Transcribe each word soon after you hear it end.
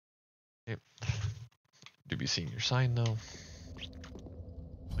Yep. Do be seeing your sign though.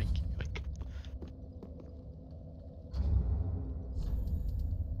 Wink, wink.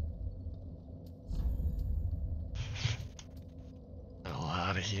 A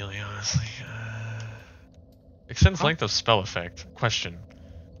lot of healing, honestly. Extends length of spell effect. Question.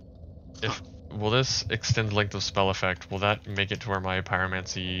 If will this extend length of spell effect, will that make it to where my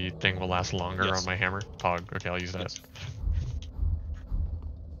pyromancy thing will last longer on my hammer? Pog. Okay, I'll use that. Yes.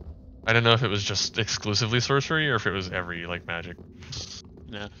 I don't know if it was just exclusively sorcery or if it was every like magic.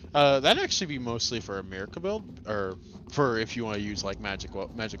 Yeah. That'd actually be mostly for a miracle build, or for if you want to use like magical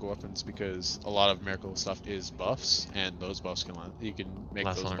weapons, because a lot of miracle stuff is buffs, and those buffs you can make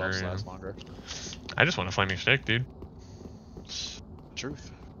Last those longer, buffs yeah. last longer. I just want a flaming stick, dude.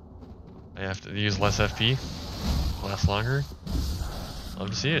 Truth. I have to use less FP, last longer. Love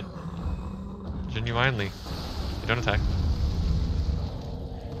to see it. Genuinely. You don't attack.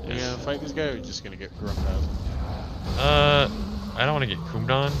 Yes. Yeah, fight this guy, or are you just gonna get grumped out? I don't want to get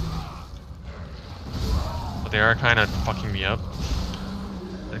coomed on, but they are kind of fucking me up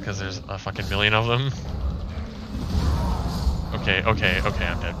because there's a fucking million of them. Okay, I'm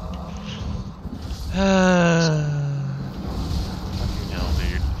dead. Fucking hell,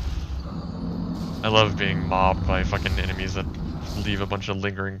 dude. I love being mobbed by fucking enemies that leave a bunch of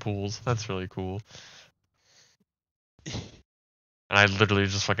lingering pools. That's really cool. And I literally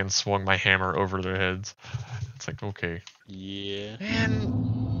just fucking swung my hammer over their heads. It's like, okay. Yeah.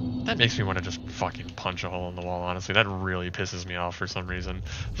 Man, that makes me want to just fucking punch a hole in the wall, honestly. That really pisses me off for some reason.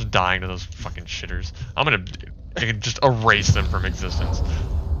 Just dying to those fucking shitters. I can just erase them from existence.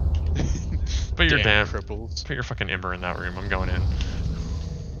 Put your damn cripples. Put your fucking ember in that room. I'm going in.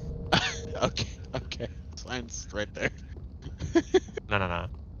 Okay. Sign's right there. No.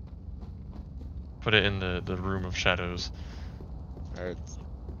 Put it in the room of shadows. Alright,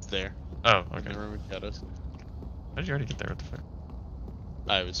 it's there. Oh, okay. In the room of shadows. How did you already get there? What the fuck?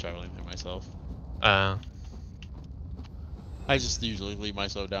 I was traveling there myself. I just usually leave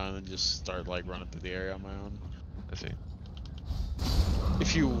myself down and just start like running through the area on my own. I see.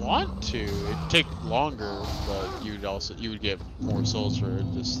 If you want to, it'd take longer, but you would get more souls for it,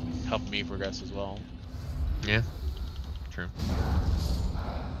 just help me progress as well. Yeah. True.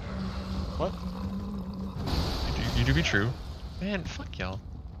 What? You do be true. Man, fuck y'all.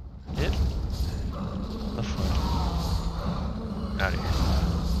 Get the fuck out of here.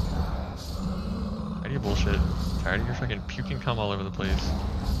 Tired of your bullshit. Tired of your fucking puking cum all over the place.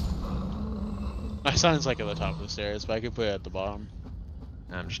 My sign's like at the top of the stairs, but I could put it at the bottom.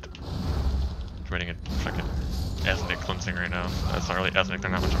 I'm just committing a fucking ethnic cleansing right now. That's not really ethnic, they're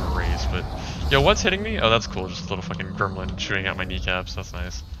not much of a race, but... Yo, what's hitting me? Oh, that's cool, just a little fucking gremlin chewing out my kneecaps, that's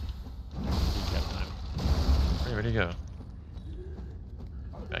nice. Kneecap time. Hey, where'd he go?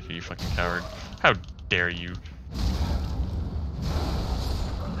 Back here, you fucking coward. How dare you?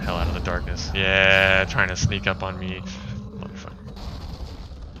 Hell out of the darkness. Yeah, trying to sneak up on me. Motherfucker.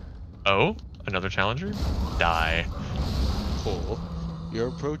 Oh? Another challenger? Die. Cool. You're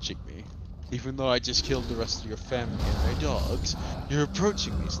approaching me. Even though I just killed the rest of your family and my dogs, you're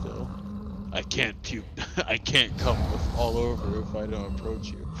approaching me still. I can't puke. I can't come all over if I don't approach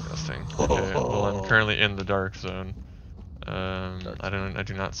you. Disgusting. Okay, well I'm currently in the dark zone. I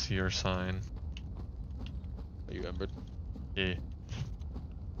do not see your sign. Are you embered? Yeah.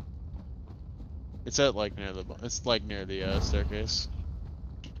 It's at like near the staircase.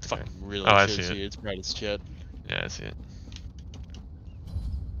 It's Okay. fucking really I shit see to see. it. It's bright as shit. Yeah, I see it.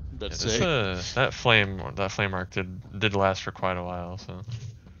 That's Yeah, that flame arc did last for quite a while, so.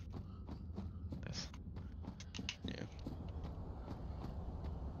 Nice. Yeah.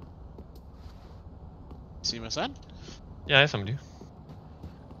 See my sign? Yeah, I summoned you.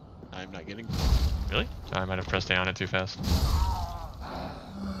 I'm not getting. Really? I might have pressed A on it too fast.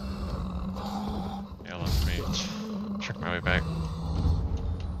 Yeah, let me check my way back.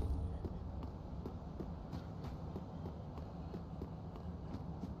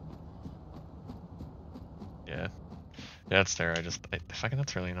 Yeah, it's there. Fucking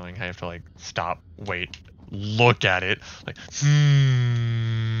that's really annoying. How you have to like stop, wait, look at it, like,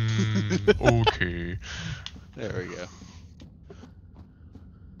 okay. There we go.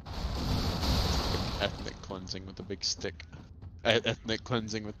 Ethnic cleansing with a big stick. Ethnic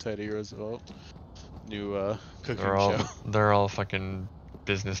cleansing with Teddy Roosevelt. New cooking show. They're all fucking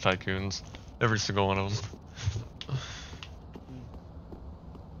business tycoons. Every single one of them.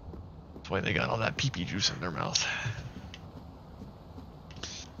 That's why they got all that pee-pee juice in their mouth.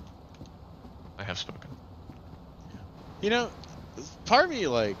 I have spoken. You know, part of me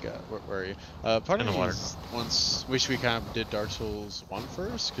like where are you? Part In of the me water. wish we kind of did Dark Souls 1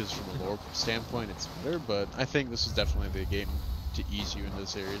 first, because from a lore standpoint it's better. But I think this is definitely the game to ease you into the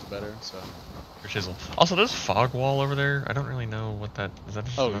series better. So. For chisel. Also, there's fog wall over there. I don't really know what that is. That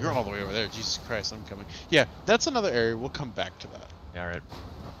just Oh, another... you're all the way over there. Jesus Christ, I'm coming. Yeah, that's another area. We'll come back to that. Yeah, right.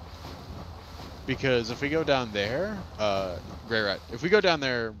 Because if we go down there, Grey Rat. If we go down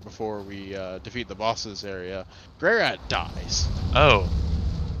there before we defeat the bosses area, Grey Rat dies. Oh.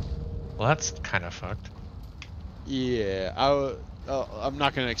 Well, that's kind of fucked. Yeah, I'm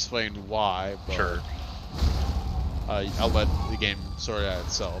not gonna explain why, but Sure. I'll let the game sort it out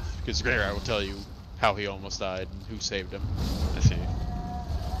itself. Because Grey Rat will tell you how he almost died and who saved him. I see.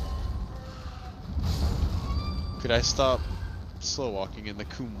 Could I stop slow walking in the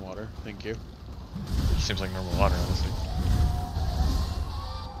coom water? Thank you. It seems like normal water, honestly.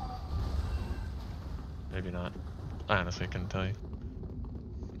 Maybe not. I honestly couldn't tell you.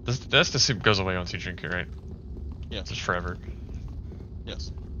 This the soup goes away once you drink it, right? Yes. Just forever.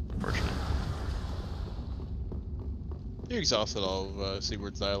 Yes. Unfortunate. You exhausted all of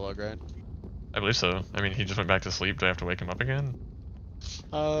Sigurd's dialogue, right? I believe so. I mean, he just went back to sleep. Do I have to wake him up again?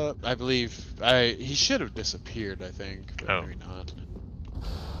 I believe he should have disappeared. I think, but Oh. maybe not.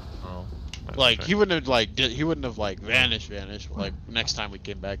 Oh. Like he wouldn't have like vanished. But, like next time we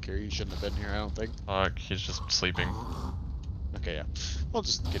came back here, he shouldn't have been here. I don't think. Fuck, he's just sleeping. Okay, yeah. We'll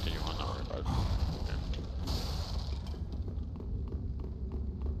just continue on. Don't worry about it.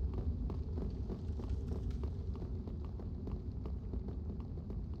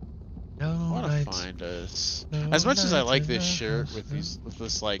 No, I want to find us. As much as I like this shirt with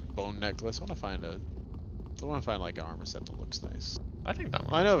this like bone necklace, I want to find like an armor set that looks nice. I think that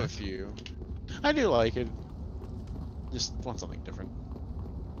one. I know of a few. I do like it. Just want something different.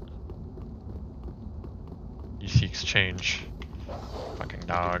 He seeks change. Fucking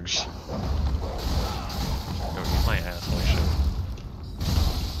dogs. Go eat my ass, holy shit.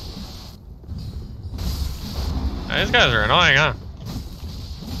 These guys are annoying, huh?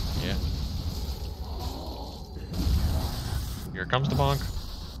 Yeah. Here comes the bonk.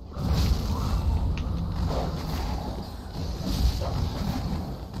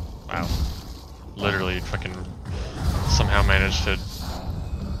 Wow. Literally fucking somehow managed to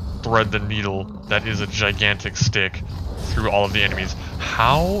thread the needle that is a gigantic stick through all of the enemies.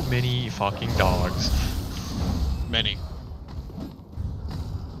 How many fucking dogs? Many.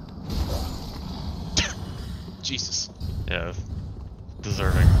 Jesus. Yeah,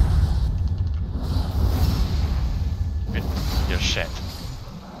 deserving. Yeah, shit.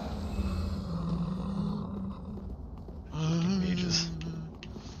 Mages.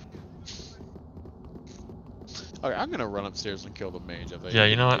 Okay, I'm gonna run upstairs and kill the mage. Yeah,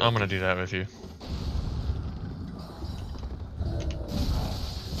 you know what? I'm gonna do that with you.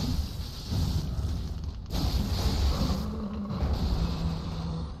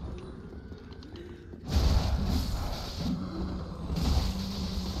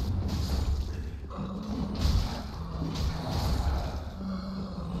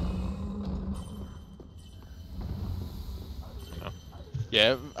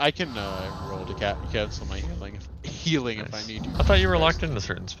 Yeah, I can roll to cancel my healing if I need to. I thought you were locked into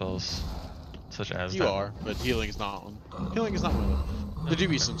certain spells, such as you are, but healing is not one. Healing is not one of them. There do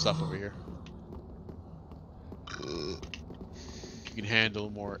be some stuff over here. You can handle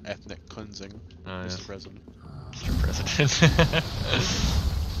more ethnic cleansing, Mr. President. Mr. President.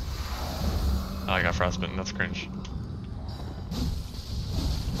 Oh, I got frostbitten. That's cringe.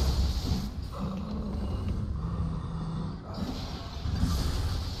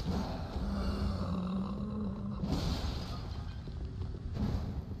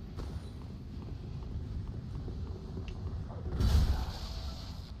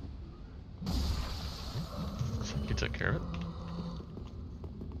 You took care of it.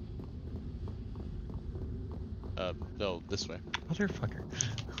 No, this way. Motherfucker.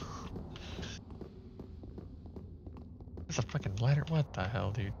 There's a fucking ladder. What the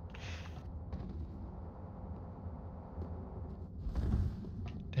hell, dude?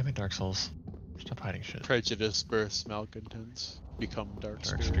 Damn it, Dark Souls. Stop hiding shit. Prejudice births malcontents. Become dark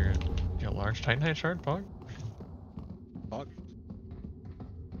spirit. Spirit. You got large Titanite shard, Pog? Pog.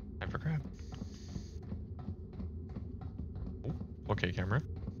 Time for grab. Ooh, okay, camera.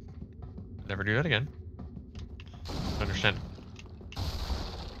 Never do that again. Understand.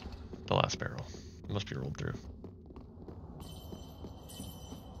 The last barrel. It must be rolled through.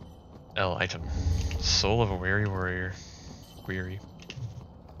 L item. Soul of a weary warrior. Weary.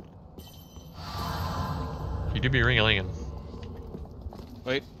 You do be ring-a-linging.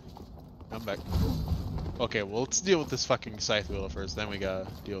 Wait. I'm back. Okay, well, let's deal with this fucking scythe wheeler first, then we gotta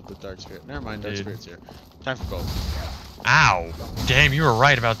deal with the dark spirit. Never mind, dark Indeed. spirit's here. Time for both. Ow! Damn, you were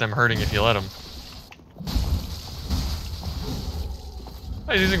right about them hurting if you let them.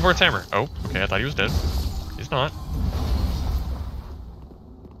 Oh, he's using Vort's hammer. Oh, okay, I thought he was dead. He's not.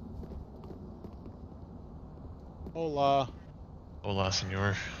 Hola. Hola,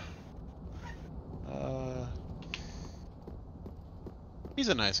 senor. He's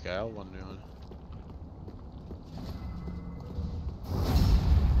a nice guy, I'll one new one.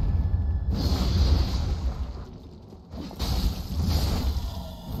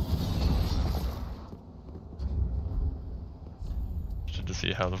 To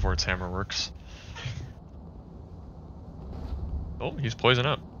see how the Vort's hammer works. Oh, he's poison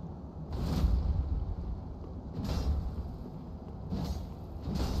up.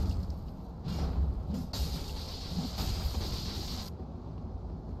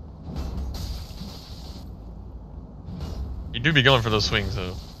 You do be going for those swings,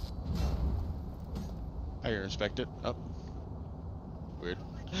 though. I can respect it. Oh. Weird.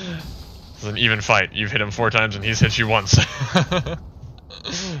 It's an even fight. You've hit him 4 times and he's hit you once.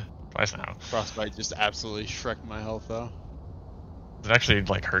 Twice now. Frostbite just absolutely shreked my health, though. Does it actually,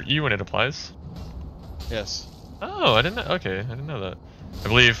 like, hurt you when it applies? Yes. Oh, I didn't know. Okay, I didn't know that. I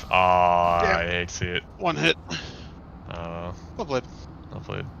believe. I hate to see it. One hit. Well played. Well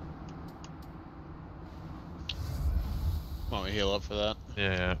played. Want me to heal up for that?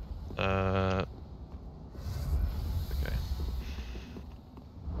 Yeah. Okay.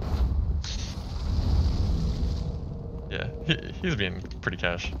 Yeah, he's being pretty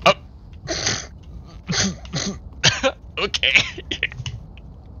cash. Oh! Okay.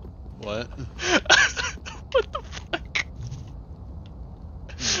 What? What the fuck?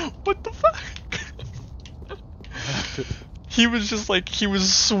 What the fuck? He was just like, he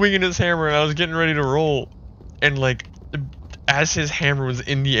was swinging his hammer and I was getting ready to roll. And like, as his hammer was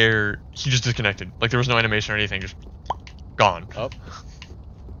in the air, he just disconnected. Like there was no animation or anything, just gone. Up.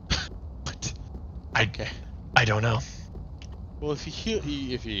 What? Okay. I don't know. Well, if he hit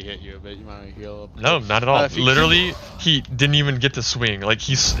you a bit, you might heal up. No, not at all. Literally, keep... he didn't even get to swing. Like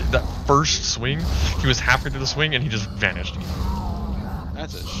that first swing, he was halfway through the swing and he just vanished.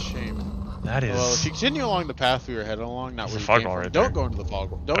 That's a shame. That is. Well, if you continue along the path we were heading along, not where you fog came wall from, right don't there. go into the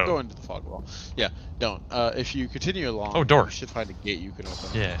fog wall. Don't go into the fog wall. Yeah, don't. If you continue along, oh, door. You should find a gate you can open.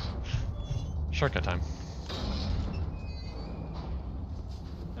 Yeah. Shortcut time.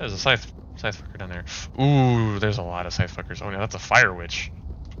 There's a scythe fucker down there. Ooh, there's a lot of scythe fuckers. Oh yeah, that's a fire witch.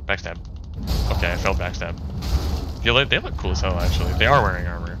 Backstab. Okay, I failed backstab. They look cool as hell actually. They are wearing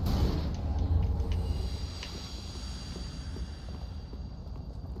armor.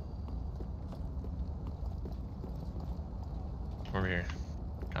 Over here.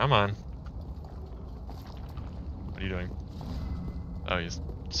 Come on. What are you doing? Oh, he's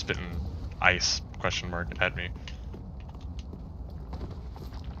spitting ice, question mark, at me.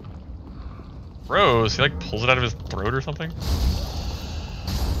 Gross, he like pulls it out of his throat or something?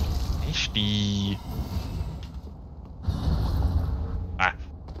 HD. Ah.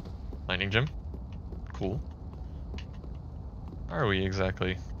 Lightning gem. Cool. Where are we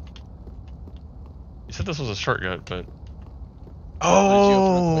exactly? You said this was a shortcut, but...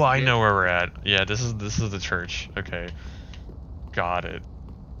 Oh, I know where we're at. Yeah, this is the church. Okay. Got it.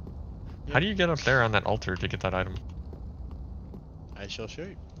 How do you get up there on that altar to get that item? I shall show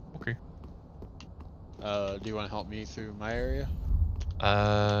you. Okay. Do you want to help me through my area?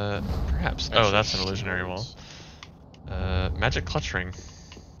 Perhaps. Actually, Oh, that's an illusionary wall. Magic clutch ring.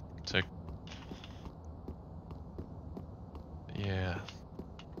 Sick. Yeah.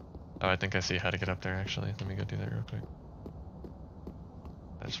 Oh, I think I see how to get up there, actually. Let me go do that real quick.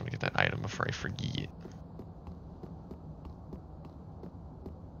 I just want to get that item before I forget.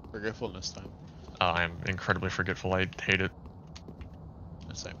 Forgetfulness time. I am incredibly forgetful. I hate it.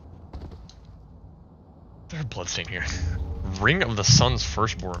 Same. There's a bloodstain here. Ring of the Sun's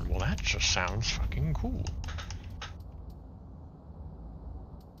Firstborn. Well, that just sounds fucking cool.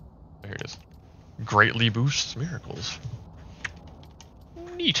 There it is. Greatly boosts miracles.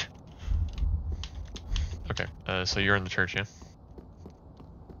 Neat. Okay, so you're in the church, yeah?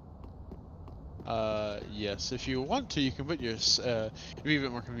 Yes. If you want to, you can put your. It'd be a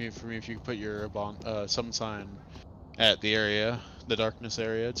bit more convenient for me if you could put your summon sign at the area, the darkness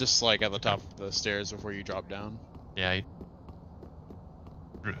area, just like at the top of the stairs before you drop down. Yeah.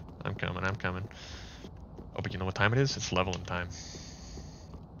 I'm coming. Oh, but you know what time it is? It's leveling time.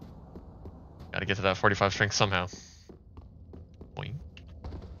 Gotta get to that 45 strength somehow. Boing.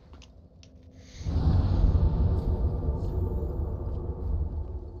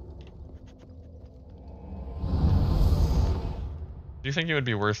 you think it would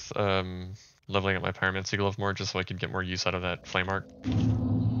be worth leveling up my Pyromancy Glove more just so I could get more use out of that flame arc?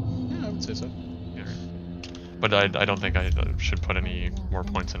 Yeah, I would say so. Yeah. But I don't think I should put any more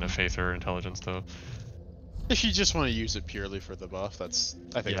points into Faith or Intelligence though. If you just want to use it purely for the buff, I think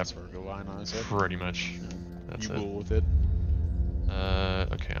Yeah, that's where we go line, honestly. pretty much. That's you it. roll with it.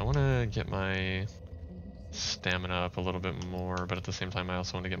 Okay, I want to get my stamina up a little bit more, but at the same time I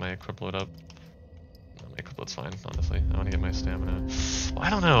also want to get my equip load up. No, my equip load's fine, honestly. I want to get my stamina. Well, I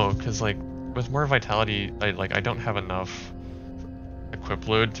don't know, because like with more vitality, I don't have enough equip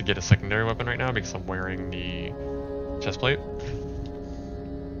load to get a secondary weapon right now because I'm wearing the chestplate.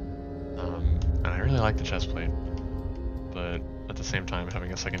 And I really like the chestplate, but at the same time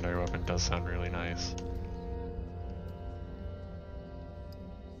having a secondary weapon does sound really nice.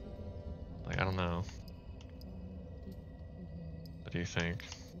 Like, I don't know. What do you think?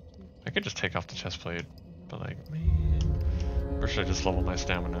 I could just take off the chestplate, but like, man. Or should I just level my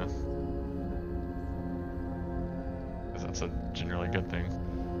stamina? Because that's a generally good thing.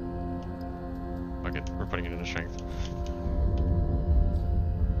 Fuck it, we're putting it into strength.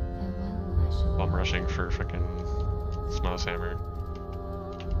 While I'm rushing for frickin' Smouse Hammer.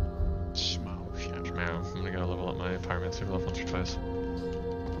 Smouse Hammer. Man, I'm gonna go level up my Pyromancy Glove once or twice.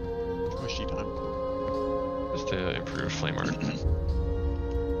 Squishy time. Just to improve flame art.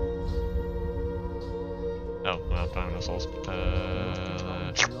 Oh, well, I have no souls.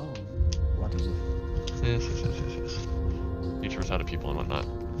 What is it? Yes. Future without people and whatnot.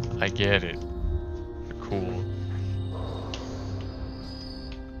 I get it. They're cool.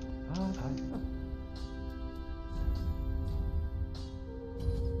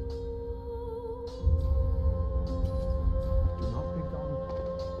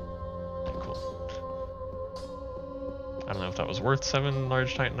 Cool. I don't know if that was worth 7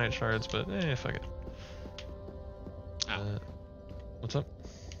 large Titanite shards, but fuck it. What's up?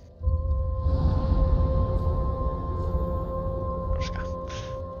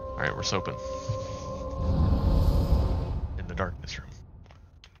 Alright, we're soaping. In the darkness room.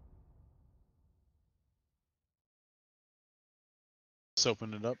 Let's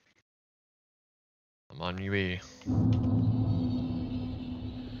open it up. I'm on UE.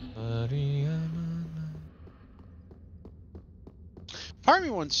 Part of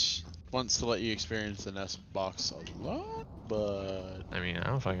me wants to let you experience the nest box a lot, but I mean, I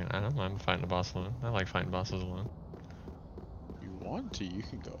don't mind fighting a boss alone. I like fighting bosses alone. if you want to, you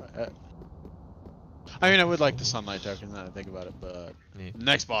can go ahead. I mean, I would like the sunlight token now that I think about it, but Neat. the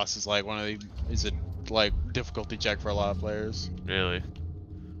next boss is like is a like difficulty check for a lot of players. Really?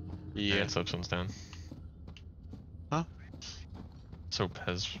 Yeah. Soap's one's down. Huh? Soap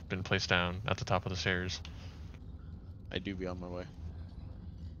has been placed down at the top of the stairs. I do be on my way.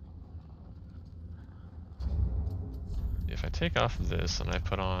 If I take off this and I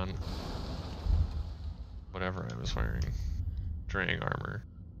put on whatever I was wearing, Drang armor,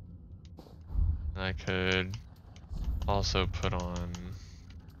 I could also put on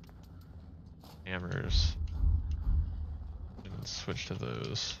hammers and switch to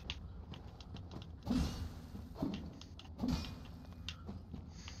those.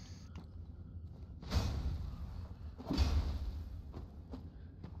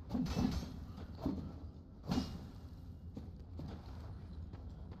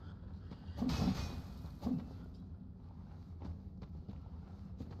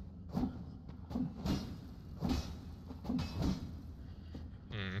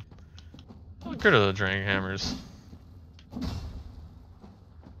 I'll get rid of the Drang hammers.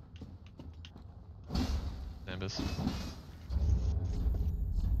 Nimbus.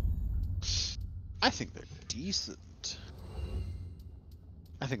 I think they're decent.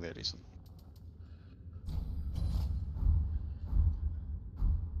 I think they're decent.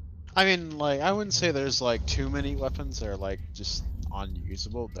 I mean, like, I wouldn't say there's like too many weapons that are like just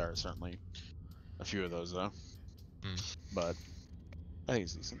unusable. There are certainly a few of those though. But I think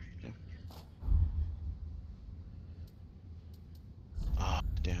it's decent. Yeah. Ah,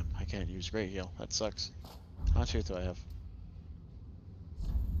 damn! I can't use Great Heal. That sucks. How much health do I have?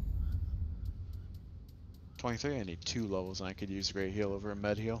 23. I need 2 levels, and I could use Great Heal over a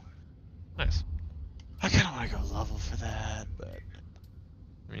Med Heal. Nice. I kind of want to go level for that, but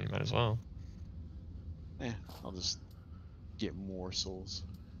I mean, you might as well. eh, I'll just get more souls.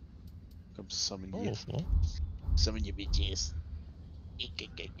 Come summon you. Well, Summon you bitches.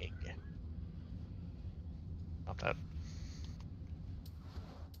 not that.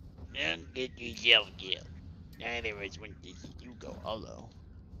 Don't get yourself killed. Neither of us want to see you go hollow.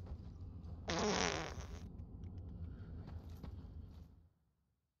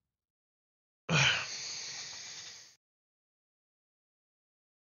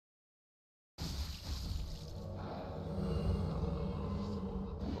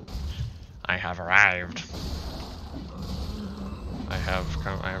 have arrived. I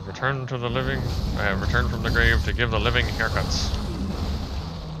have returned to the living. I have returned from the grave to give the living haircuts.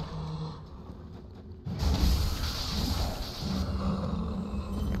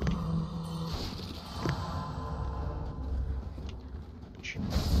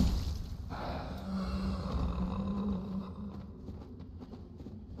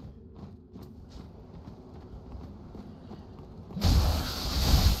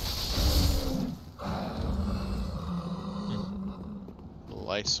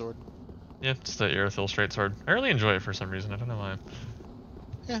 Ice sword. Yeah, it's the Irithyll straight sword. I really enjoy it for some reason. I don't know why.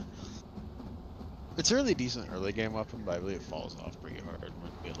 Yeah. It's a really decent early game weapon, but I believe it falls off pretty hard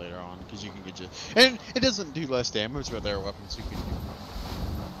when you get later on, because you can get and it doesn't do less damage, but there are weapons you can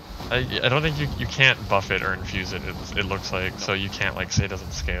do. I don't think you can't buff it or infuse it. It looks like, so you can't like say it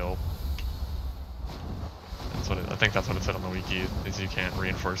doesn't scale. That's what I think that's what it said on the wiki, is you can't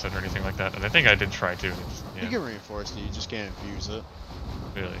reinforce it or anything like that. And I think I did try to. Yeah. You can reinforce it, you just can't infuse it.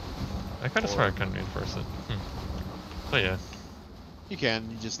 Really? I kind of swear I couldn't reinforce it. But yeah. You can,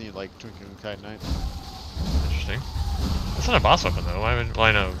 you just need like Twinkling Titanite. Interesting. It's not a boss weapon though. Why would, well,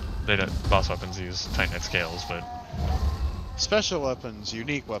 I know boss weapons use Titanite scales, but... Special weapons,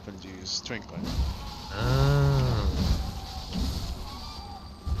 unique weapons use Twinkling. Oh.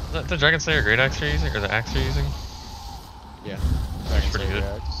 Is that the Dragon Slayer Great Axe you're using, or the axe you're using? Yeah. That's pretty good.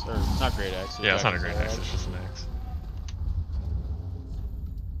 Axe, or not Great Axe. Yeah, it's not a Great Axe, it's just an axe.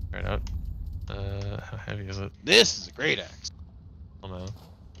 Right out. How heavy is it? This is a Great Axe. I don't know.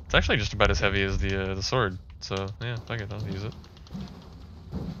 It's actually just about as heavy as the sword, so yeah, fuck it, I'll use it.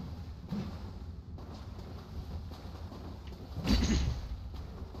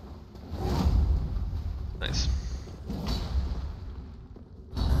 Nice.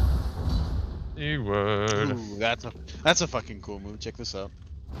 You would. Ooh, that's a fucking cool move. Check this out.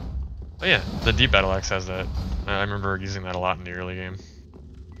 Oh yeah, the deep battle axe has that. I remember using that a lot in the early game.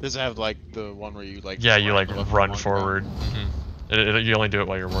 Does it have like the one where you like? Yeah, you like run forward. You only do it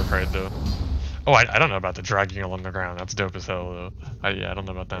while you're war cried though. Oh, I don't know about the dragging along the ground. That's dope as hell though. I don't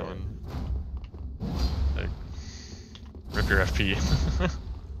know about that one. Like, rip your FP.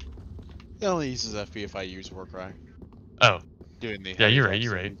 It only uses FP if I use war cry. Oh. Doing the Yeah, you're right.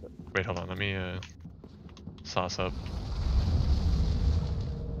 You're right. Wait, hold on. Let me sauce up.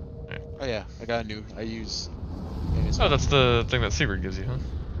 Right. Oh yeah, I got a new. I use. Oh, that's the thing that Sigurd gives you, huh?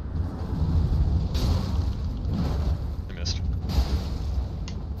 I missed.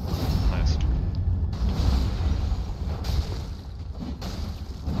 Nice.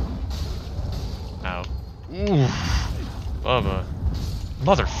 Ow. Ooh. Bubba.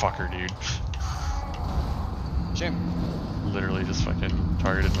 Motherfucker, dude. Shame. Literally just fucking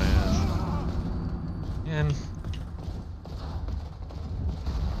targeted my ass. And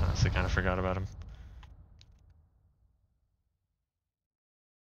honestly kind of forgot about him.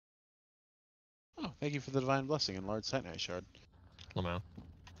 Oh, thank you for the divine blessing and large Titanite shard. lmao.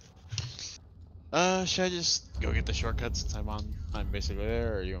 Should I just go get the shortcut since I'm basically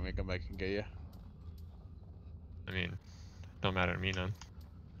there, or you want me to come back and get you? I mean, don't matter to me none.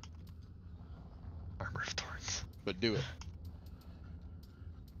 Armor of Thorns. But do it.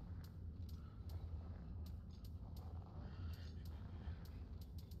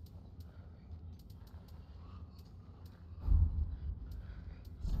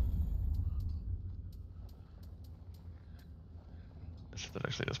 That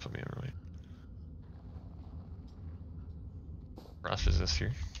actually does put me overweight. Ross is this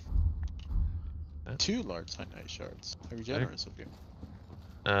here. 2 large Titanite shards. How generous of you.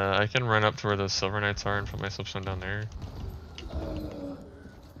 I can run up to where the Silver Knights are and put my soapstone down there.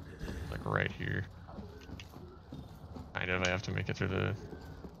 Like right here. Kind of, I have to make it through the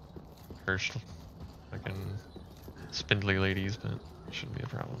cursed fucking spindly ladies, but it shouldn't be a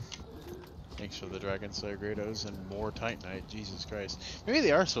problem. Thanks for the Dragon Slayer Grados and more Titanite. Jesus Christ. Maybe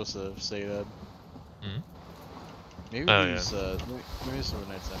they are supposed to say that. Hmm? Maybe these, maybe the Silver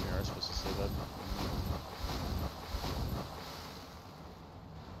Knights down here are supposed to say that.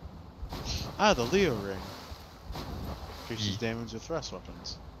 Ah, the Leo ring. Increases damage with thrust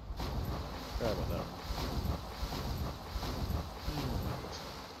weapons. Forgot about that.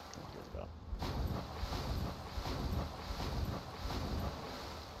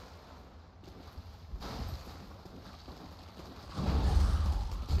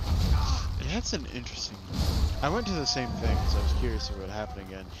 That's an interesting. I went to the same thing because I was curious about what happened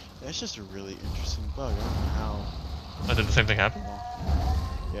again. That's just a really interesting bug. I don't know how. Oh, did the same thing happen?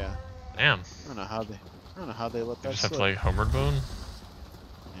 Yeah. Damn. I don't know how they let that. You just have slip. to like homeward bone?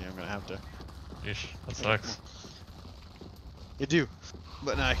 Yeah, I'm gonna have to. Yeesh, that sucks. You do.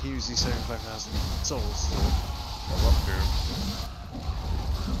 But now I can use these 75,000 souls.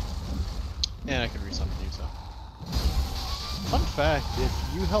 And I can resummon you, so. Fun fact, if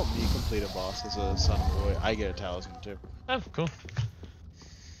you help me complete a boss as a son boy, I get a talisman too. Oh, cool.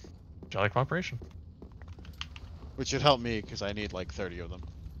 Jolly cooperation. Which should help me, because I need like 30 of them.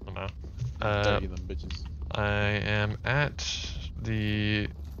 Oh no. 30 of them bitches. I am at the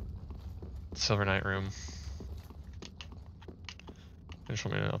Silver Knight room. You just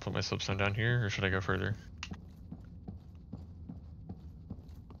want me to, I'll put my soapstone down here, or should I go further?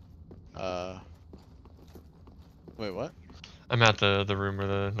 Wait, what? I'm at the room where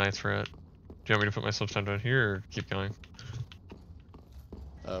the knights were at. Do you want me to put my soapstone down here, or keep going?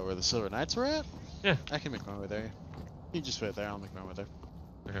 Where the Silver Knights were at? Yeah. I can make my way there. You just wait there, I'll make my way there.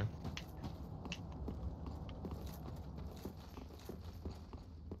 Okay.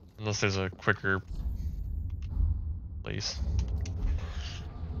 Unless there's a quicker place.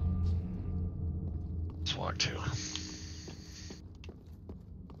 Let's walk to.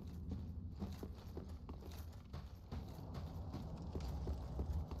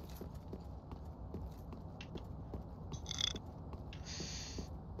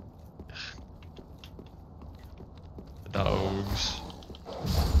 The dogs.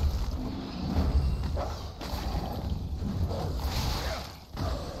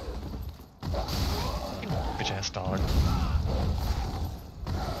 Bitch ass dog.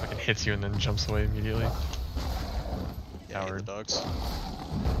 Fucking hits you and then jumps away immediately. Yeah, I hate the dogs.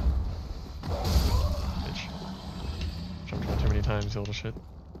 Bitch. Jumped one too many times, you little shit.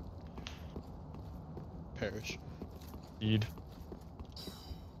 Perish. Eed.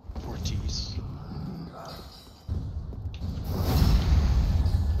 Ortiz.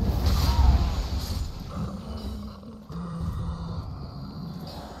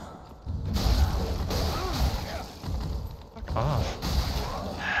 Fuck off.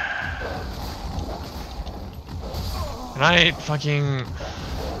 Can I fucking...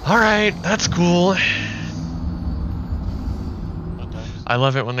 Alright, that's cool. I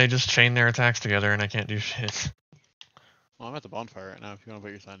love it when they just chain their attacks together and I can't do shit. Well, I'm at the bonfire right now if you want to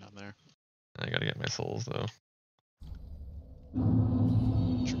put your sign down there. I gotta get my souls though.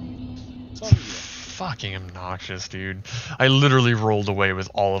 It's all you. Fucking obnoxious, dude. I literally rolled away with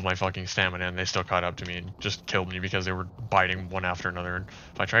all of my fucking stamina and they still caught up to me and just killed me because they were biting one after another. And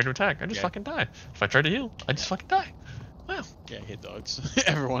if I tried to attack, I just fucking die. If I tried to heal, I just fucking die. Wow. Yeah, I hate dogs.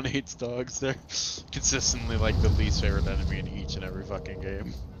 Everyone hates dogs. They're consistently like the least favorite enemy in each and every fucking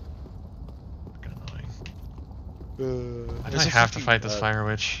game. Fucking annoying. Why do There's I a have to fucking, fight this fire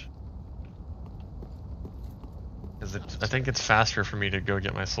witch? Is it? I think it's faster for me to go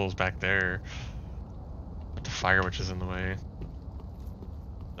get my souls back there. But the fire witch is in the way.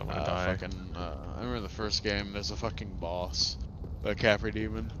 Don't want to die. I remember the first game. There's a fucking boss, a Capri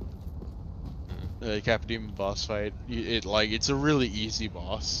Demon. The Capri Demon boss fight. It's a really easy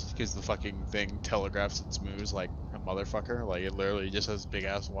boss because the fucking thing telegraphs its moves like a motherfucker. Like it literally just has big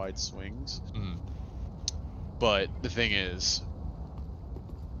ass wide swings. But the thing is,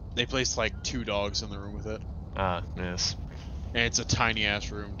 they placed like 2 dogs in the room with it. Ah, yes. And it's a tiny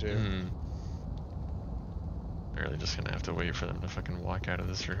ass room too. I'm really just gonna have to wait for them to fucking walk out of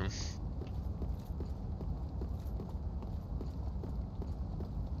this room.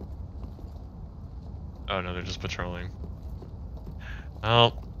 Oh no, they're just patrolling.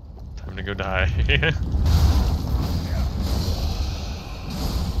 Oh, time to go die.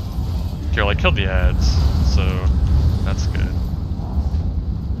 Okay, well I killed the ads, so that's good.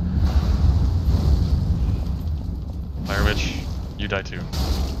 Fire Witch, you die too.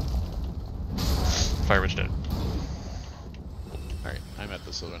 Fire Witch dead. Alright, I'm at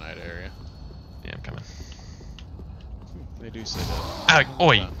the Silver Knight area. Yeah, I'm coming. They do say that. Ah,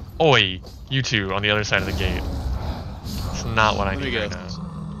 oi! Oi! You two on the other side of the gate. It's not what I need right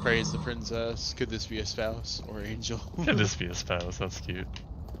now. Praise the princess. Could this be a spouse or angel? Could this be a spouse? That's cute.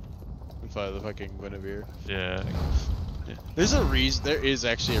 By the fucking Guinevere. Yeah. There's a reason. There is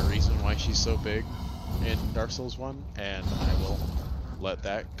actually a reason why she's so big in Dark Souls 1, and I will let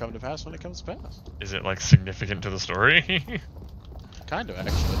that come to pass when it comes to pass. Is it like significant to the story? Kind of,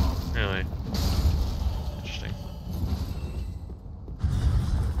 actually. Really? Interesting.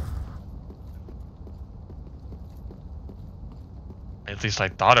 At least I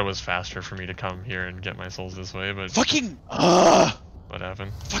thought it was faster for me to come here and get my souls this way, but Fucking what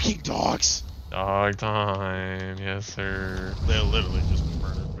happened? fucking dogs. Dog time, yes sir. They literally just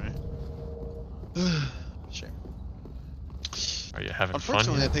murdered me. Shame. Are you having fun?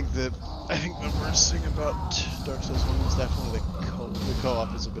 Unfortunately, I think the worst thing about Dark Souls 1 is definitely the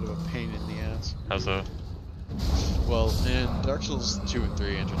co-op is a bit of a pain in the ass. How's that? well, in Dark Souls 2 and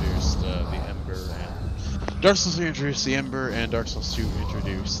 3 introduced the Ember, and Dark Souls 3 introduced the Ember, and Dark Souls 2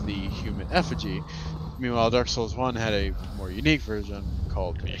 introduced the human effigy. Meanwhile, Dark Souls 1 had a more unique version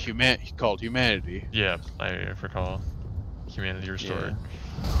called Humanity. Yeah, I recall. Humanity Restored.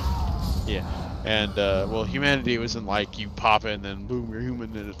 Yeah. And well, Humanity wasn't like you pop it and then boom, you're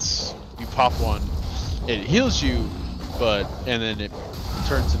human, and you pop one, it heals you, and then it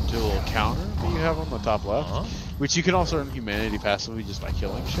turns into a little counter that you have on the top left, which you can also earn Humanity passively just by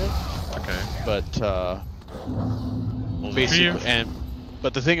killing shit. Okay. But basically,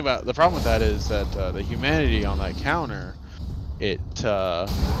 but the problem with that is that the Humanity on that counter, it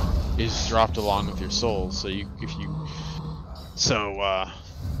is dropped along with your soul. So you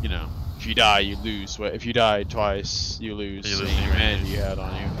know, if you die, you lose. If you die twice, you lose the humanity you had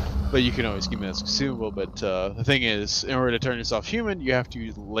on you. But you can always keep it as consumable. But the thing is, in order to turn yourself human, you have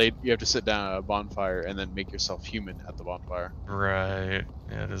to sit down at a bonfire and then make yourself human at the bonfire. Right.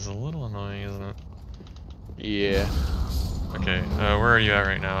 Yeah, it is a little annoying, isn't it? Yeah. Okay. Where are you at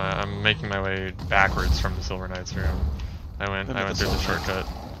right now? I'm making my way backwards from the Silver Knights room. I went through the shortcut.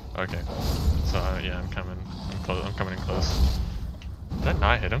 Okay. So yeah, I'm coming. I'm coming in close. Did that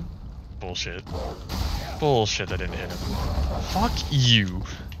not hit him? Bullshit. Bullshit, that didn't hit him. Fuck you.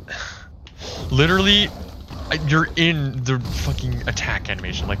 Literally, you're in the fucking attack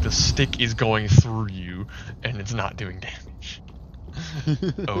animation. Like, the stick is going through you, and it's not doing damage.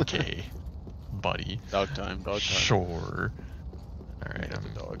 Okay. Buddy. Dog time. Sure. Alright,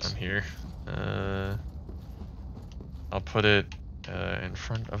 I'm here. I'll put it in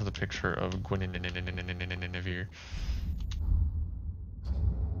front of the picture of Guinevere.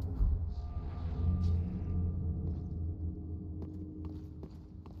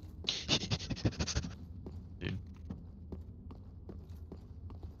 Dude.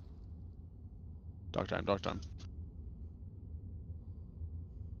 Dog time.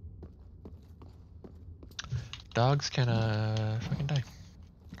 Dogs can fucking die.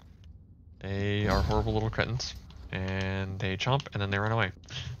 They are horrible little cretins, and they chomp and then they run away,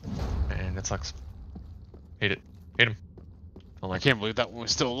 and it sucks. Hate it. Hate them. I can't believe that one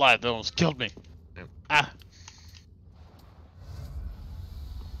was still alive. That almost killed me. Yep. Ah.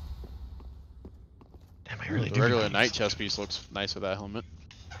 Damn, I really do. The regular knight chest piece looks nice with that helmet.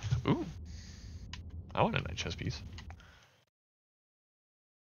 Ooh. I want a knight chest piece.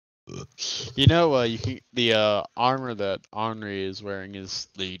 You know, the armor that Henri is wearing is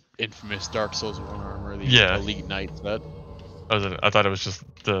the infamous Dark Souls 1 armor, the Elite Knight set. I thought it was just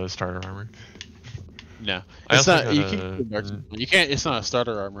the starter armor. No, it's not. You can't. It's not a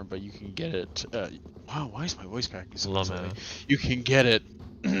starter armor, but you can get it. Wow, why is my voice cracking so easily? You can get it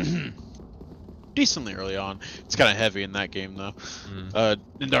decently early on. It's kind of heavy in that game though.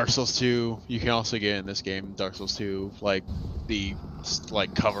 In Dark Souls 2, you can also get in this game, Dark Souls 2, like the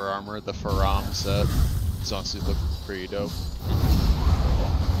cover armor, the Faram set. It's honestly look pretty dope.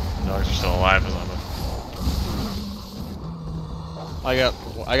 Dogs are still alive, Hazama. I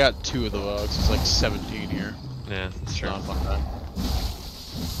got 2 of the bugs. It's like 17 here. Yeah, that's true. Not a fun time.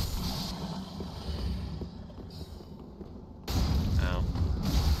 Ow.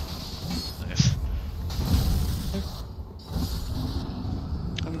 Nice.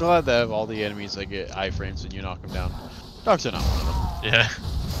 I'm glad that all the enemies that get iframes when you knock them down. Dogs are not one of them. Yeah.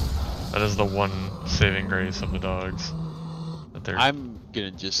 That is the one saving grace of the dogs. That they're... I'm gonna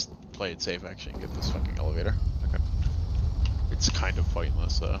just play it safe actually and get this fucking elevator. Okay. It's kind of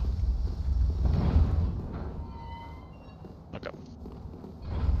pointless though. Okay.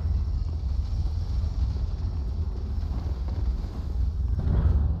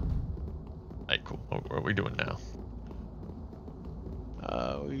 Alright, cool. What are we doing now?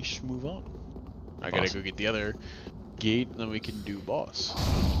 We should move on. I gotta go get the other gate, and then we can do boss.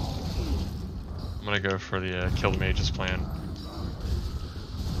 I'm gonna go for the kill the mages plan.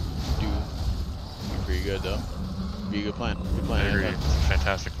 Be pretty good though. Be a good plan. Good plan. I agree. It's a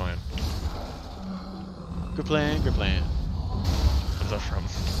fantastic plan. Good plan. Good plan. What's that from?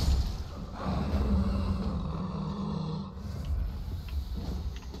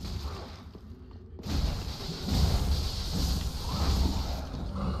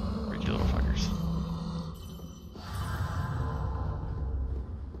 Freaky little fuckers.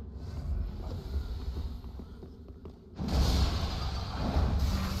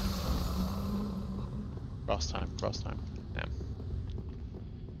 Cross time. Damn.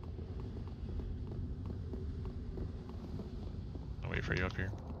 I'll wait for you up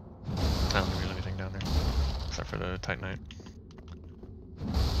here. I don't think there's anything down there. Except for the Titanite.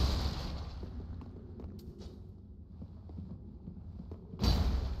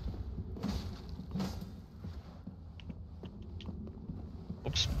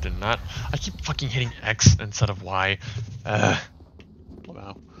 did not. I keep fucking hitting X instead of Y.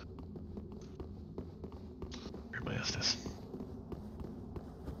 Wow. Where am I this?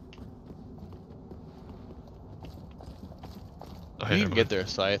 Oh, hey, You never can get mind. their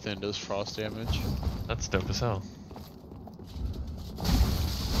scythe and does frost damage. That's dope as hell.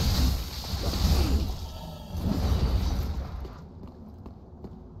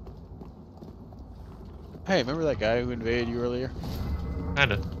 Hey, remember that guy who invaded you earlier?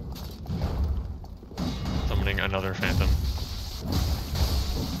 Kinda. Summoning another phantom.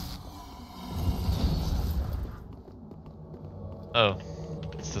 Oh,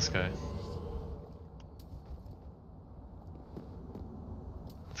 it's this guy.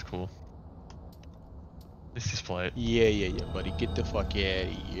 That's cool. At least he's polite. Yeah, buddy. Get the fuck out of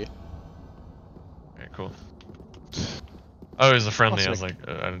here. Alright, cool. Oh, he was a friendly. I was Sick. like,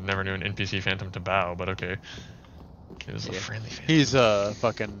 I never knew an NPC phantom to bow, but okay. It was a Yeah. friendly phantom. He's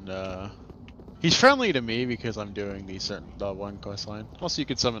he's friendly to me because I'm doing the one quest line. Also, you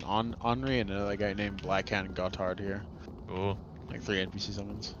could summon Henri and another guy named Blackhand Gotthard here. Cool. Like 3 NPC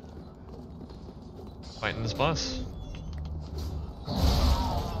summons. Fighting this boss.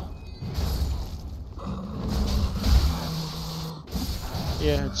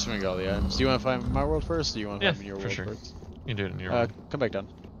 Yeah, just gonna get all the items. Do you want to find my world first, or do you want to Yeah, find in your for world sure. first? You can do it in your Come back down.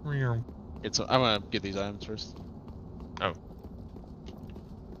 room. I want to get these items first. Oh.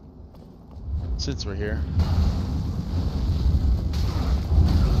 Since we're here.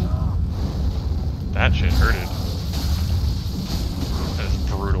 That shit hurted. That is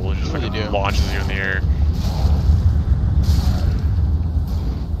brutal. It just What do fucking you do? launches you in the air.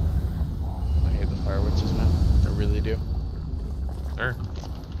 I hate the fire witches, man. I really do. Sure.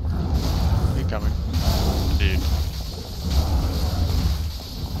 Keep coming. Dude.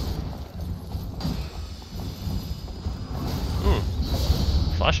 Ooh.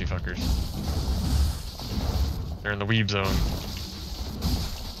 Flashy fuckers. They're in the weeb zone.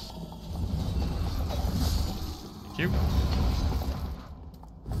 Thank you.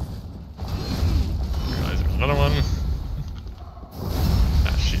 Realize there's another one.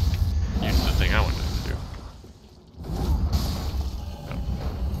 Ah, shit. You did the thing I wanted to do.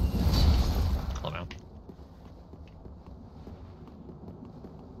 Calm down.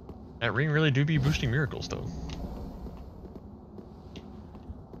 That ring really do be boosting miracles, though.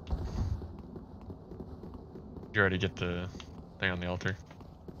 You already get the thing on the altar?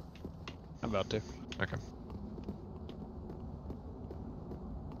 I'm about to. Okay.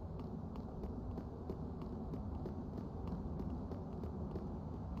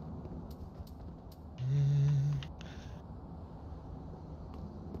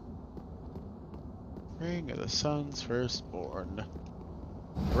 Ring of the Sun's Firstborn.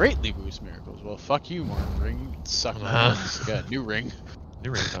 Greatly boost miracles. Well, fuck you, Martin Ring. You can suck my nuts. I got a new ring.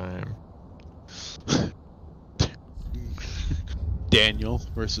 New ring time. Daniel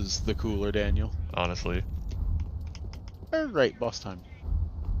versus the cooler Daniel. Honestly. Alright, boss time.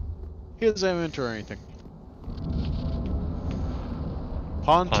 Here's inventory or anything.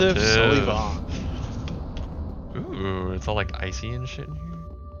 Pontiff Sullivan. Ooh, it's all like icy and shit in here.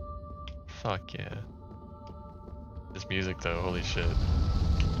 Fuck yeah. This music though, holy shit.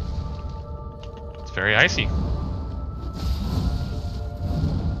 It's very icy.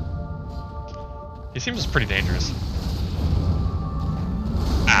 He seems pretty dangerous.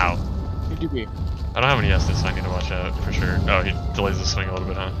 Ow. Who do be? I don't have any Estus, so I need to watch out for sure. Oh, he delays the swing a little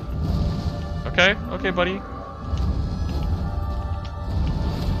bit, huh? Okay, okay, buddy.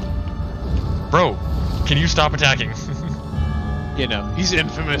 Bro, can you stop attacking? You know, he's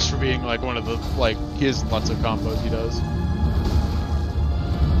infamous for being like one of the, like, he has lots of combos he does.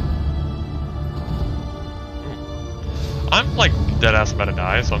 I'm like dead ass about to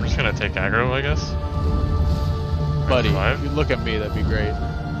die, so I'm just gonna take aggro, I guess. Buddy, Survive. if you look at me, that'd be great.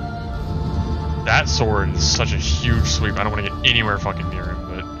 That sword is such a huge sweep. I don't want to get anywhere fucking near him,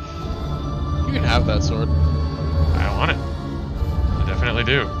 but You can have that sword. I want it. I definitely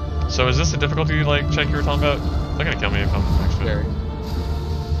do. So is this a difficulty like check you were talking about? It's not gonna kill me if I'm extra. Very.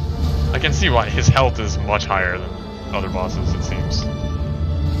 I can see why his health is much higher than other bosses, it seems.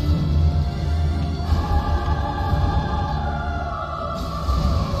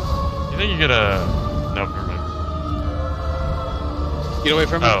 You think you get a... Nope, never mind. Get away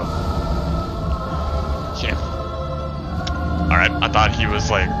from me. Oh. Shit. Alright, I thought he was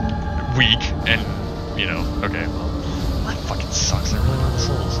like weak and, you know, okay, well, that fucking sucks. I really want the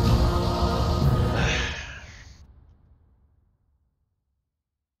souls.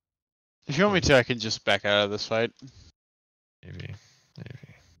 If you want me to, I can just back out of this fight. Maybe.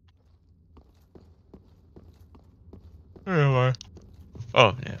 Where am I?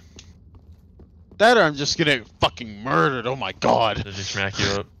 Oh, yeah. That or I'm just getting fucking murdered. Oh my god. Did he smack you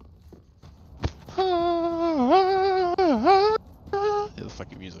up? Yeah, the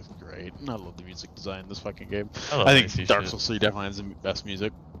fucking music's great. I love the music design in this fucking game. I love I icy think Dark shit. Souls 3 definitely has the best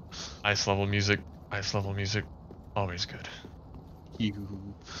music. Ice level music. Ice level music. Always good.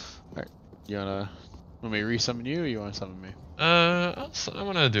 Alright, you want me to resummon you or you wanna summon me? I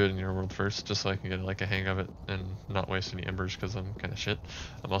want to do it in your world first, just so I can get like a hang of it and not waste any embers because I'm kind of shit.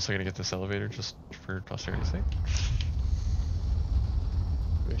 I'm also gonna get this elevator just for posterity's sake.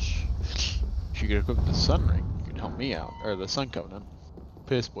 Wish. If you could equip the Sun Ring, you can help me out. Or the Sun Covenant.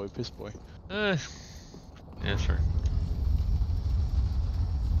 Piss boy, piss boy. Yeah, sure.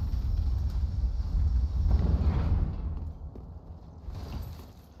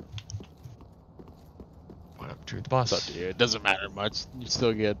 What up to the boss? It's up to you. It doesn't matter much. You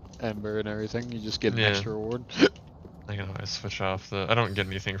still get Ember and everything. You just get an extra reward. I can always switch off the. I don't get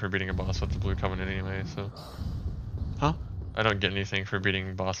anything for beating a boss with the Blue Covenant anyway, so. Huh? I don't get anything for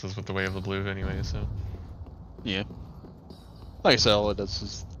beating bosses with the Way of the Blue anyway, so. Yeah. Like I said, all it does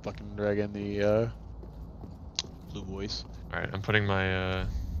is fucking drag in the blue boys. Alright, I'm putting my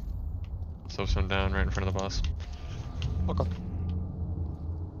soapstone down right in front of the boss. Okay.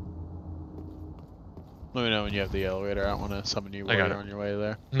 Let me know when you have the elevator. I don't want to summon you while you're on your way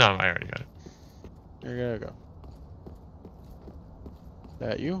there. No, I already got it. There you go.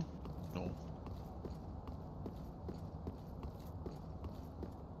 That you? No.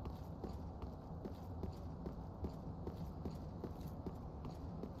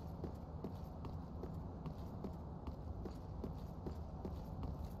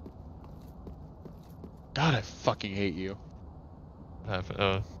 God, I fucking hate you.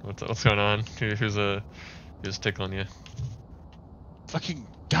 What's going on? Who's tickling you? Fucking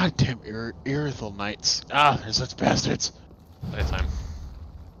goddamn Irithyll knights. Ah, they're such bastards. Playtime.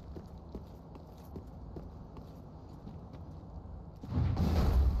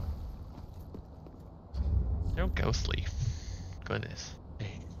 No ghostly. Goodness.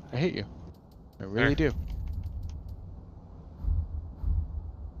 I hate you. I really do.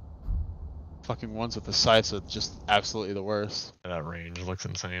 Fucking ones with the sights are just absolutely the worst. That range looks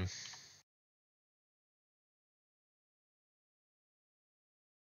insane.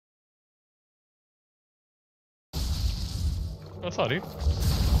 What's up, dude?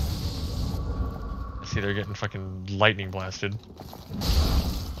 I see they're getting fucking lightning blasted.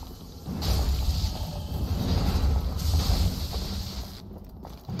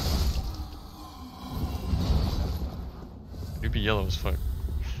 You'd be yellow as fuck.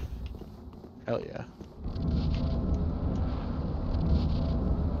 Hell yeah.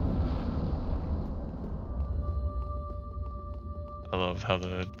 I love how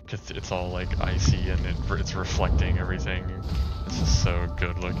it's all like icy and it's reflecting everything. It's just so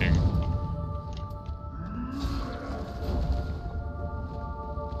good looking.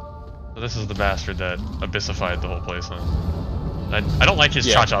 So this is the bastard that abyssified the whole place, huh? I don't like his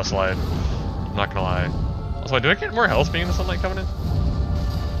cha-cha slide. I'm not gonna lie. Also, do I get more health being in the Sunlight Covenant?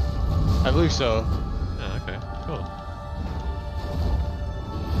 I believe so. Yeah, okay, cool.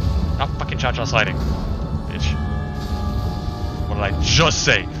 Stop fucking cha-cha sliding, bitch. What did I just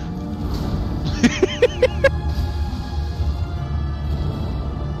say?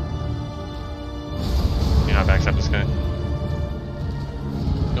 You not backstab this guy?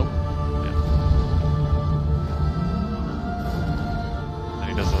 Nope. Yeah. And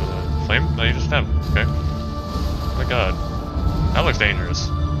he does a flame? No, you just stab him. Okay. Oh my god. That looks dangerous.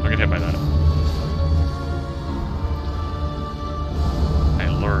 Don't get hit by that. I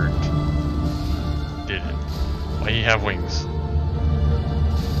learned. Did it. Why he have wings?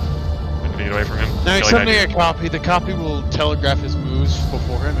 Did he get away from him? Now, suddenly a copy. The copy will telegraph his moves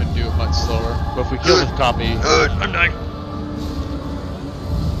before him and do it much slower. But if we kill this copy... I'm dying.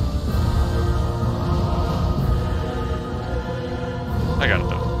 I got it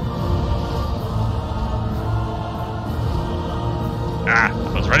though. Ah,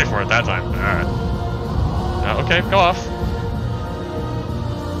 I was ready for it that time. Alright. Okay, go off.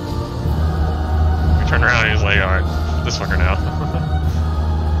 We turn around and he's like, alright, this fucker now.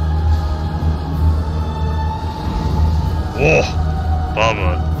 Whoa!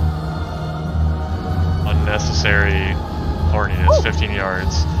 Bubba. Unnecessary horniness, 15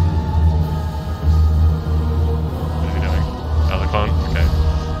 yards. What is he doing? Another clone? Okay.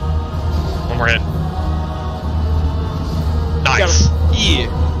 One more hit. Nice! Yeah.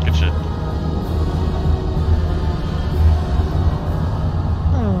 Good shit.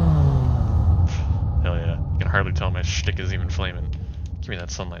 Hell yeah. You can hardly tell my shtick is even flaming. Give me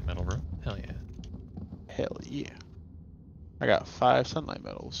that sunlight metal, bro. Hell yeah. Hell yeah. I got 5 sunlight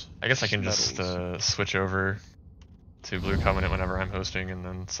medals. I guess I can just switch over to Blue Covenant whenever I'm hosting, and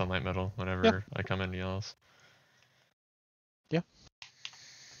then Sunlight Metal whenever I come into y'all's. Yeah.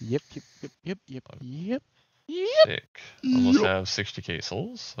 Yep. Yep. Sick. Almost have 60k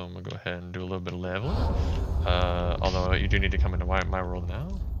souls, so I'm gonna go ahead and do a little bit of leveling. Although you do need to come into my world now.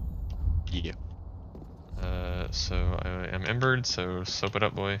 Yeah. So I am embered, so soap it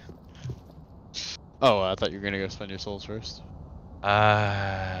up, boy. Oh, I thought you were gonna go spend your souls first.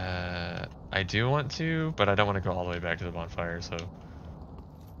 I do want to, but I don't want to go all the way back to the bonfire, so.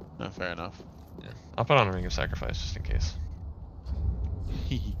 No, fair enough. Yeah. I'll put on a Ring of Sacrifice just in case.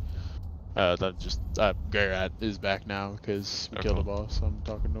 Gayrat is back now because we killed the boss, so I'm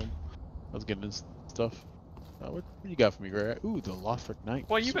talking to him. I was getting his stuff. What you got for me, Gayrat? Ooh, the Lothric Knight.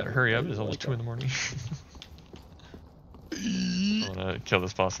 Well, you better hurry up. It's almost 2 in the morning. I wanna kill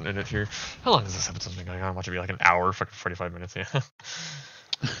this boss and end it here. How long has this episode been going on? Watch it be like an hour, fucking 45 minutes, yeah.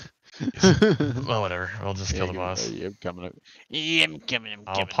 Well, whatever. I'll just kill the boss. I'm coming up.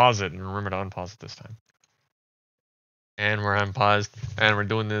 I'll pause it and remember to unpause it this time. And we're unpaused, and we're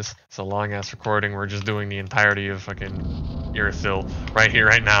doing this. It's a long ass recording. We're just doing the entirety of fucking Irithyll right here,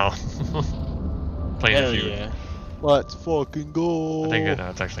 right now. Playing a few. Yeah. Let's fucking go. I think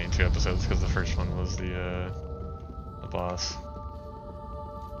it's actually in 2 episodes because the first one was the boss.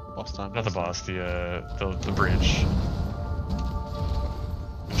 Boss time. Not the boss, the bridge.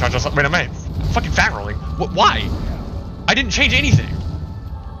 Charge us up. Wait, am I fucking fat rolling? What? Why? I didn't change anything.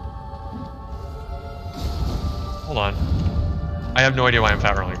 Hold on. I have no idea why I'm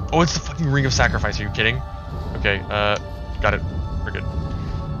fat rolling. Oh, it's the fucking Ring of Sacrifice. Are you kidding? Okay, got it. We're good.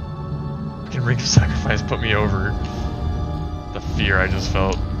 Fucking Ring of Sacrifice put me over. The fear I just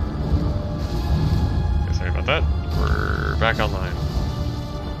felt. Okay, sorry about that. We're back online.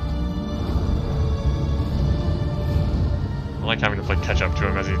 I like having to play catch up to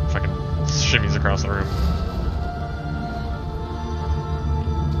him as he fucking shimmies across the room.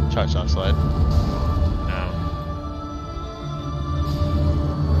 Shot slide. No.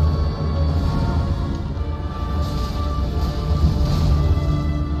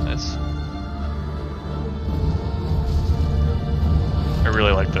 Nice. I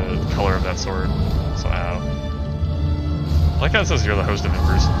really like the color of that sword. So ow. I like how it says you're the host of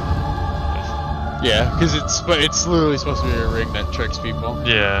Embers. Yeah, because it's literally supposed to be a ring that tricks people.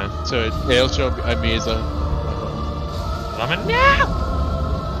 Yeah. So it'll show me as a. I'm in now.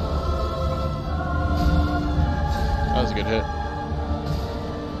 That was a good hit.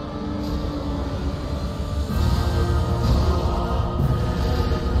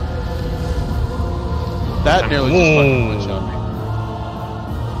 That nearly just fucking one-shot me.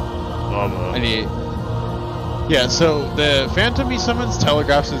 Lava. I need. Yeah, so the Phantom he summons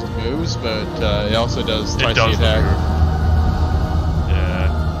telegraphs his moves, but it also does twice the attack.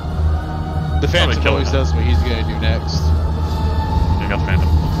 Yeah. The Phantom always does what he's gonna do next. You got the Phantom.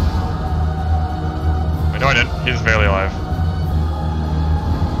 Wait, no I didn't. He's barely alive.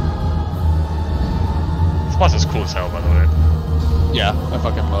 This boss is cool as hell, by the way. Yeah, I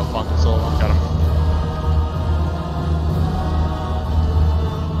fucking love Pontus Sullivan. Got him.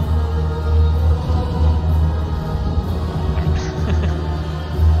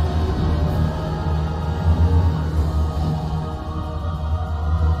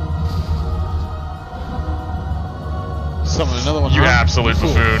 Summon another one. You huh? absolute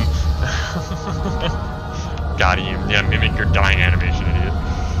Cool. buffoon. Got him. Yeah, mimic your dying animation, idiot.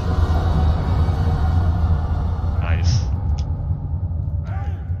 Nice.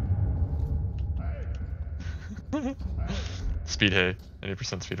 Speed hay.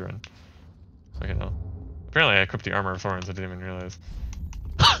 80% speed run. Okay, no. Apparently I equipped the Armor of Thorns, I didn't even realize.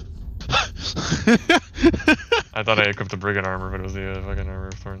 I thought I equipped the Brigand armor, but it was the fucking Armor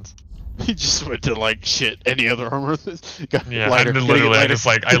of Thorns. He just went to like shit any other armor. Yeah, lighter, literally I just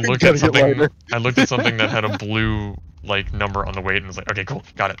like I looked at something that had a blue like number on the weight and was like, okay, cool,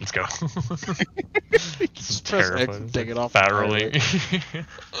 got it, let's go. Just press X and take it off. Fat rolling.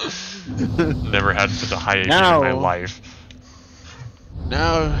 Never had such a high AP in my life.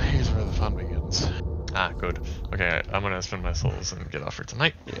 Now here's where the fun begins. Ah, good. Okay, I'm gonna spend my souls and get off for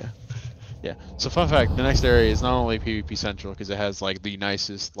tonight. Yeah. Yeah. So fun fact, the next area is not only PvP central because it has like the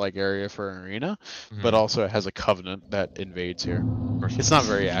nicest like area for an arena, but also it has a covenant that invades here. It's not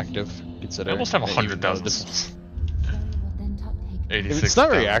very active. I almost have 100,000 souls. 86. It's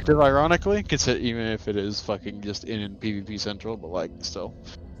not very active, ironically, even if it is fucking just in PvP central, but like still.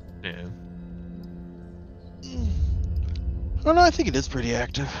 Yeah. Oh no, I think it is pretty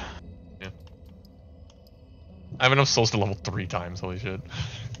active. Yeah. I have enough souls to level 3 times. Holy shit.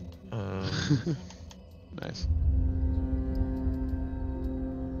 Nice.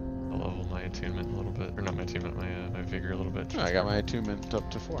 my attunement a little bit, or not my attunement, my vigor a little bit. Oh, I got my attunement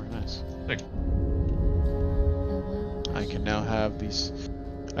up to 4. Nice. Big. I can now have these.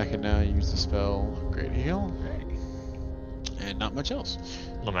 I can now use the spell Great Heal, and not much else.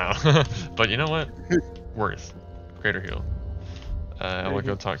 lmao. But you know what? Worth. Greater heal. I will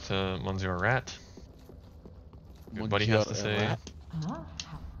go talk to Monsieur Rat. What he has to say.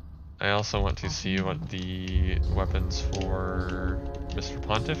 I also want to see what the weapons for Mr.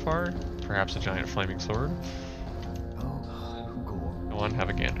 Pontiff are. Perhaps a giant flaming sword. Go on, have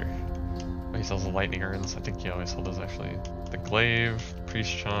a gander. Oh, he sells the lightning urns. I think he always sold those actually. The glaive,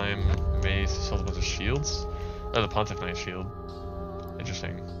 priest chime, mace. He sells a bunch of shields. Oh, the Pontiff Knight shield.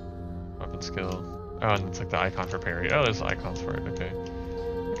 Interesting. Weapon skill. Oh, and it's like the icon for parry. Oh, there's icons for it. Okay.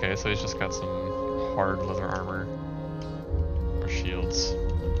 Okay, so he's just got some hard leather armor or shields.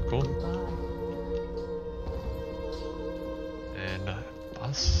 Cool. And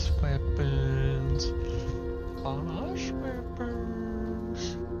boss weapons. Boss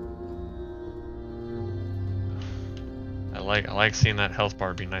weapons. I like seeing that health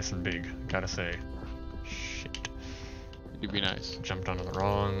bar be nice and big. Gotta say. Shit. It'd be nice. Jumped onto the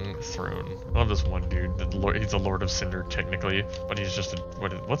wrong throne. I love this one dude. He's a Lord of Cinder technically, but he's just a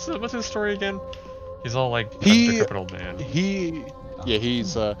what's his story again? He's all like a decrepit old man. He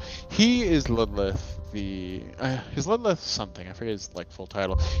is Ludleth his Ludleth something, I forget his like full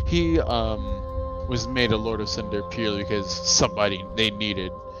title. He was made a Lord of Cinder purely because they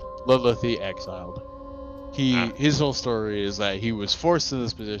needed Ludleth the exiled. His whole story is that he was forced into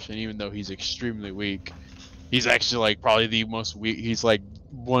this position even though he's extremely weak. He's actually like probably the most weak. He's like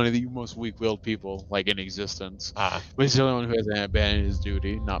one of the most weak-willed people like in existence. But he's the only one who hasn't abandoned his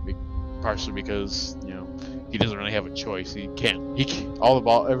duty, partially because he doesn't really have a choice. He can't.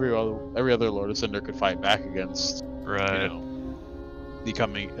 Every other Lord of Cinder could fight back against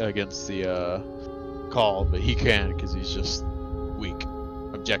against the call, but he can't because he's just weak,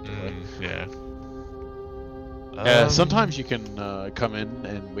 objectively. Sometimes you can come in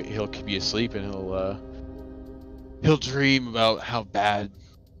and he'll be asleep and he'll dream about how bad.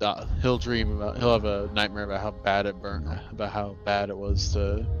 He'll have a nightmare about how bad it burned, about how bad it was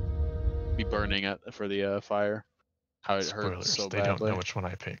to be burning for the fire. How it hurt so badly. They don't know which one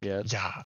I picked. Yeah.